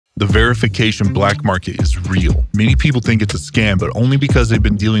The verification black market is real. Many people think it's a scam, but only because they've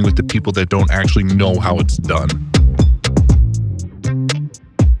been dealing with the people that don't actually know how it's done.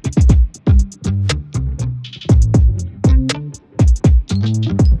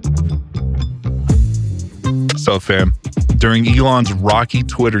 So fam, during Elon's rocky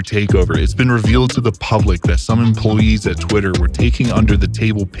Twitter takeover, it's been revealed to the public that some employees at Twitter were taking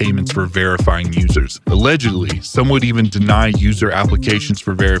under-the-table payments for verifying users. Allegedly, some would even deny user applications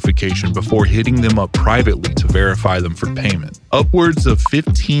for verification before hitting them up privately to verify them for payment. Upwards of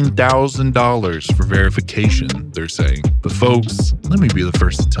 $15,000 for verification, they're saying. But folks, let me be the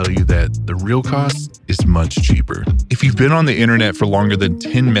first to tell you that the real cost is much cheaper. If you've been on the internet for longer than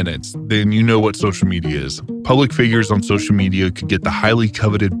 10 minutes, then you know what social media is. Public figures on social media could get the highly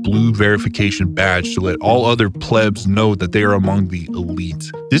coveted blue verification badge to let all other plebs know that they are among the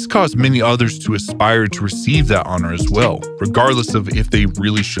elite. This caused many others to aspire to receive that honor as well, regardless of if they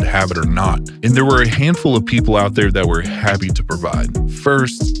really should have it or not. And there were a handful of people out there that were happy to provide.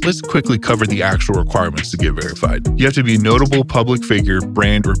 First, let's quickly cover the actual requirements to get verified. You have to be a notable public figure,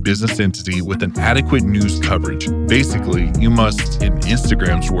 brand, or business entity with an adequate news coverage. Basically, you must, in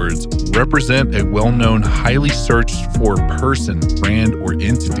Instagram's words, represent a well-known, highly searched for person, brand, or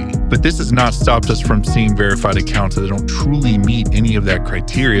entity. But this has not stopped us from seeing verified accounts that don't truly meet any of that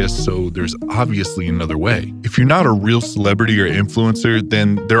criteria, so there's obviously another way. If you're not a real celebrity or influencer,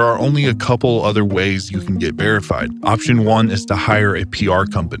 then there are only a couple other ways you can get verified. Option 1 is to hire a PR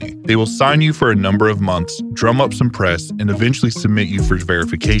company. They will sign you for a number of months, drum up some press, and eventually submit you for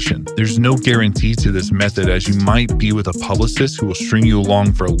verification. There's no guarantee to this method, as you might be with a publicist who will string you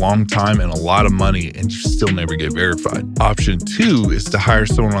along for a long time and a lot of money, and you still never get verified. Option 2 is to hire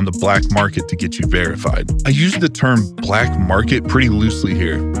someone on the black market to get you verified. I use the term black market pretty loosely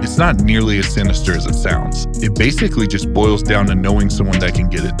here. It's not nearly as sinister as it sounds. It basically just boils down to knowing someone that can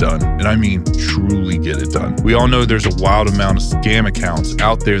get it done. And I mean truly get it done. We all know there's a wild amount of scam accounts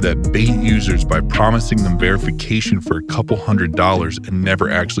out there that bait users by promising them verification for a couple $100s and never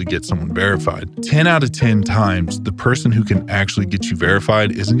actually get someone verified. 10 out of 10 times, the person who can actually get you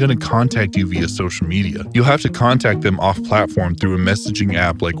verified isn't going to contact you via social media. You'll have to contact them off platform through a messaging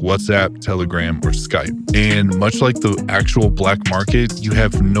app like WhatsApp, Telegram, or Skype. And much like the actual black market, you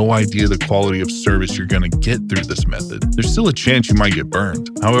have no idea the quality of service you're going to get through this method. There's still a chance you might get burned.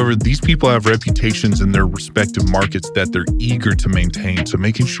 However, these people have reputations in their respective markets that they're eager to maintain, so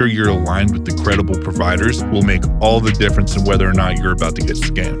making sure you're aligned with the credible providers will make all the difference in whether or not you're about to get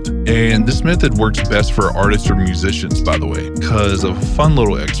scammed. And this method works best for artists or musicians, by the way, because of a fun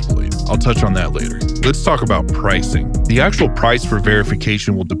little exploit. I'll touch on that later. Let's talk about pricing. The actual price for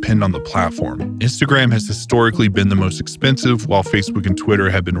verification will depend on the platform. Instagram has historically been the most expensive, while Facebook and Twitter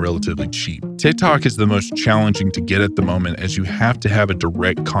have been relatively cheap. TikTok is the most challenging to get at the moment, as you have to have a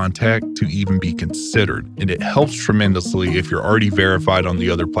direct contact to even be considered, and it helps tremendously if you're already verified on the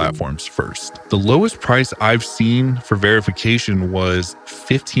other platforms first. The lowest price I've seen for verification was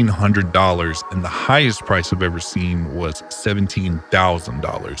 $1,500, and the highest price I've ever seen was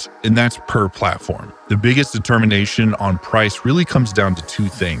 $17,000, and that's per platform. The biggest determination on price really comes down to two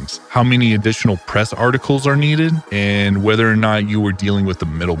things: how many additional press articles are needed, and whether or not you are dealing with a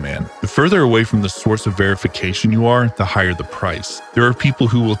middleman. The further away from the source of verification you are, the higher the price. There are people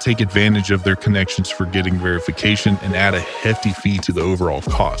who will take advantage of their connections for getting verification and add a hefty fee to the overall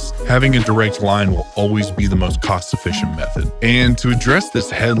cost. Having a direct line will always be the most cost-efficient method. And to address this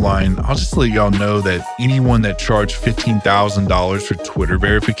headline, I'll just let y'all know that anyone that charged $15,000 for Twitter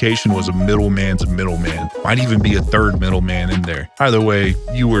verification was a middleman's middleman. Might even be a third middleman in there. Either way,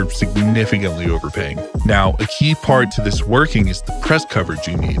 you were significantly overpaying. Now, a key part to this working is the press coverage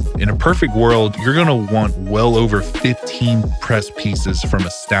you need. In a perfect world, you're going to want well over 15 press pieces from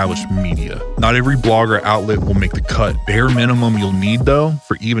established media. Not every blog or outlet will make the cut. Bare minimum you'll need, though,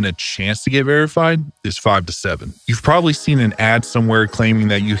 for even a chance to get verified is 5 to 7. You've probably seen an ad somewhere claiming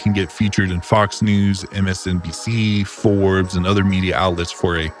that you can get featured in Fox News, MSNBC, Forbes, and other media outlets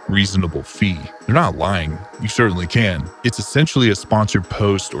for a reasonable fee. They're not lying. You certainly can. It's essentially a sponsored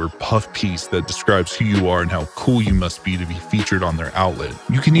post or puff piece that describes who you are and how cool you must be to be featured on their outlet.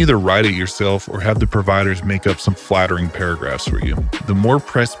 You can either write it yourself or have the providers make up some flattering paragraphs for you. The more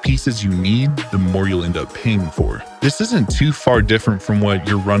press pieces you need, the more you'll end up paying for. This isn't too far different from what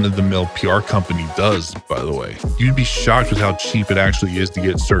your run-of-the-mill PR company does, by the way. You'd be shocked with how cheap it actually is to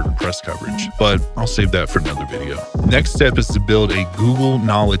get certain press coverage, but I'll save that for another video. Next step is to build a Google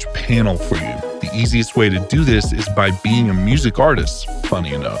Knowledge panel for you. The easiest way to do this is by being a music artist,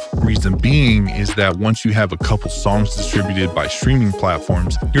 funny enough. Reason being is that once you have a couple songs distributed by streaming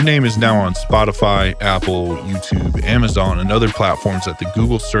platforms, your name is now on Spotify, Apple, YouTube, Amazon, and other platforms that the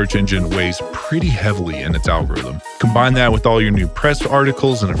Google search engine weighs pretty heavily in its algorithm. Combine that with all your new press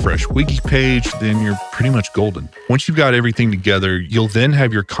articles and a fresh wiki page, then you're pretty much golden. Once you've got everything together, you'll then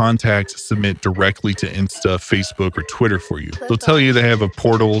have your contacts submit directly to Insta, Facebook, or Twitter for you. They'll tell you they have a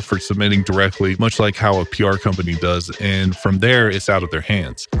portal for submitting directly, much like how a PR company does, and from there, it's out of their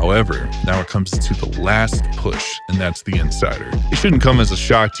hands. However, now it comes to the last push, and that's the insider. It shouldn't come as a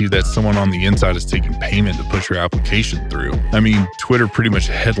shock to you that someone on the inside is taking payment to push your application through. I mean, Twitter pretty much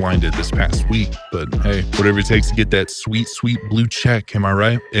headlined it this past week, but hey, whatever it takes to get that sweet, sweet blue check, am I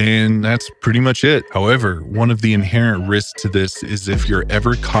right? And that's pretty much it. However, one of the inherent risks to this is if you're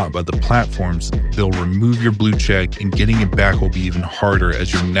ever caught by the platforms, they'll remove your blue check, and getting it back will be even harder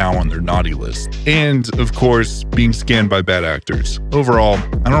as you're now on their naughty list. And of course, being scanned by bad actors. Overall,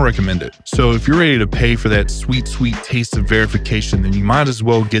 I don't recommend it. So if you're ready to pay for that sweet, sweet taste of verification, then you might as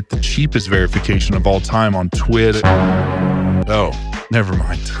well get the cheapest verification of all time on Twitter. Oh, never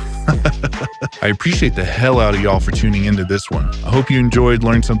mind. I appreciate the hell out of y'all for tuning into this one. I hope you enjoyed,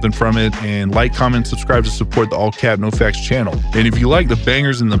 learned something from it, and like, comment, subscribe to support the All Cap No Facts channel. And if you like the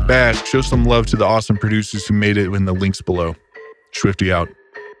bangers and the bash, show some love to the awesome producers who made it in the links below. Swifty out.